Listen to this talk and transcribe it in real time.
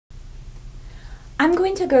I'm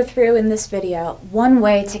going to go through in this video one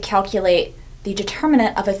way to calculate the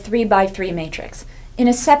determinant of a 3 by 3 matrix. In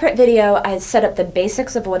a separate video, I set up the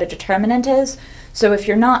basics of what a determinant is, so if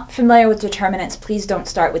you're not familiar with determinants, please don't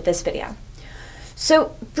start with this video.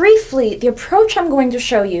 So briefly, the approach I'm going to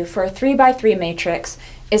show you for a 3 by 3 matrix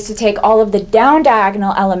is to take all of the down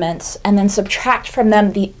diagonal elements and then subtract from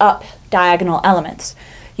them the up diagonal elements.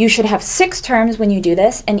 You should have 6 terms when you do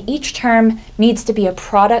this, and each term needs to be a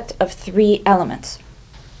product of 3 elements.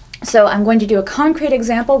 So I'm going to do a concrete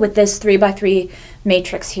example with this 3 by 3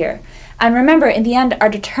 matrix here. And remember, in the end, our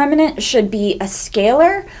determinant should be a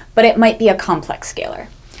scalar, but it might be a complex scalar.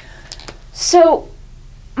 So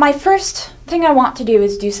my first thing I want to do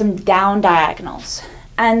is do some down diagonals.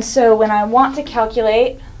 And so when I want to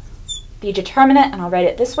calculate the determinant, and I'll write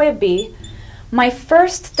it this way, b, my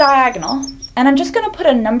first diagonal, and I'm just going to put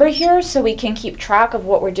a number here so we can keep track of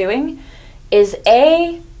what we're doing, is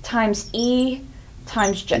a times e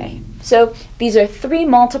times j. So these are 3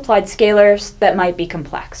 multiplied scalars that might be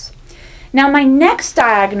complex. Now my next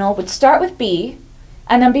diagonal would start with b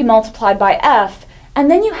and then be multiplied by f, and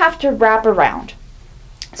then you have to wrap around.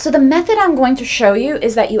 So the method I'm going to show you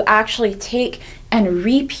is that you actually take and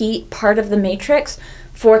repeat part of the matrix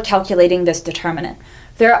for calculating this determinant.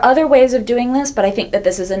 There are other ways of doing this, but I think that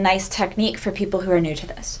this is a nice technique for people who are new to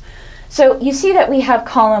this. So you see that we have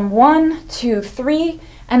column 1, 2, 3,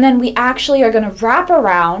 and then we actually are going to wrap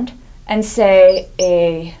around and say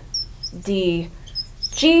A, D,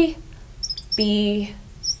 G, B,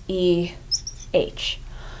 E, H.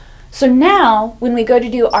 So now, when we go to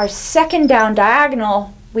do our second down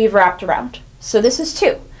diagonal, we've wrapped around. So this is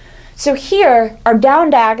 2. So here, our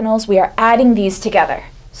down diagonals, we are adding these together.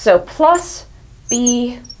 So plus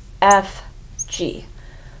B, F, G.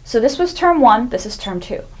 So this was term 1, this is term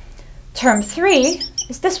 2. Term 3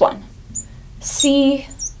 is this one. C,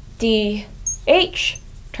 D, H,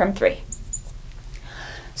 term 3.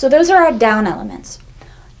 So those are our down elements.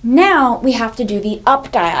 Now we have to do the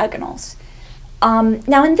up diagonals.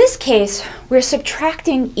 Now in this case, we're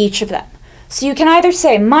subtracting each of them. So you can either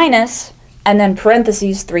say minus, and then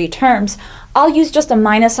parentheses 3 terms. I'll use just a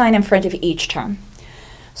minus sign in front of each term.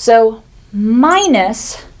 So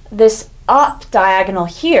minus this up diagonal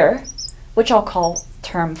here, which I'll call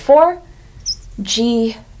term 4,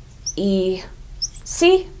 G, E,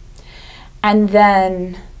 C, and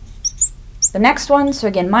then the next one, so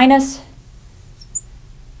again minus,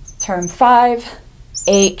 term 5,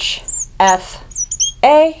 H, F,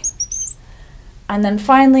 A, and then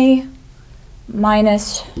finally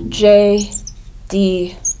minus J,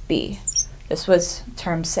 D, B. This was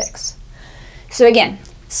term 6. So again,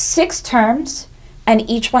 6 terms, and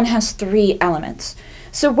each one has 3 elements.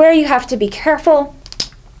 So where you have to be careful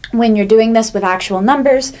when you're doing this with actual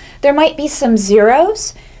numbers, there might be some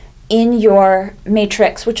zeros in your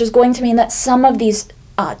matrix, which is going to mean that some of these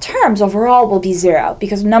terms overall will be 0,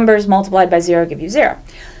 because numbers multiplied by 0 give you 0.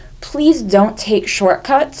 Please don't take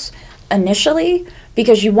shortcuts initially,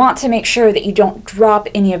 because you want to make sure that you don't drop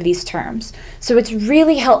any of these terms. So it's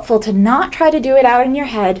really helpful to not try to do it out in your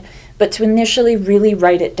head, but to initially really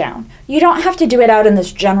write it down. You don't have to do it out in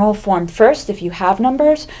this general form first if you have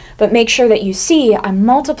numbers, but make sure that you see I'm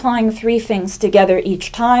multiplying 3 things together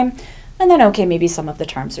each time, and then okay, maybe some of the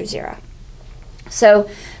terms are 0. So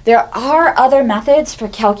there are other methods for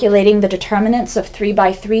calculating the determinants of 3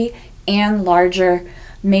 by 3 and larger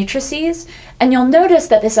matrices, and you'll notice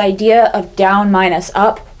that this idea of down minus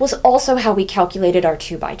up was also how we calculated our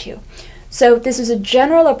 2 by 2. So this is a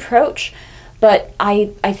general approach, but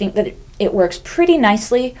I think that it works pretty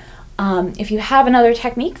nicely. If you have another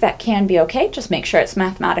technique, that can be okay. Just make sure it's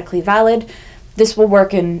mathematically valid. This will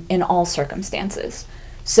work in all circumstances.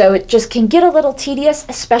 So it just can get a little tedious,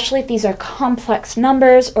 especially if these are complex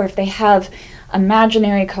numbers or if they have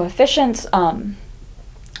imaginary coefficients,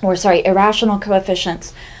 irrational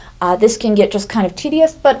coefficients. This can get just kind of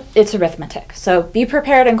tedious, but it's arithmetic. So be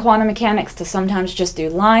prepared in quantum mechanics to sometimes just do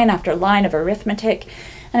line after line of arithmetic,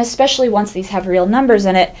 and especially once these have real numbers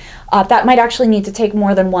in it, that might actually need to take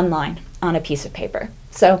more than 1 line on a piece of paper.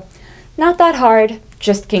 So not that hard,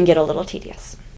 just can get a little tedious.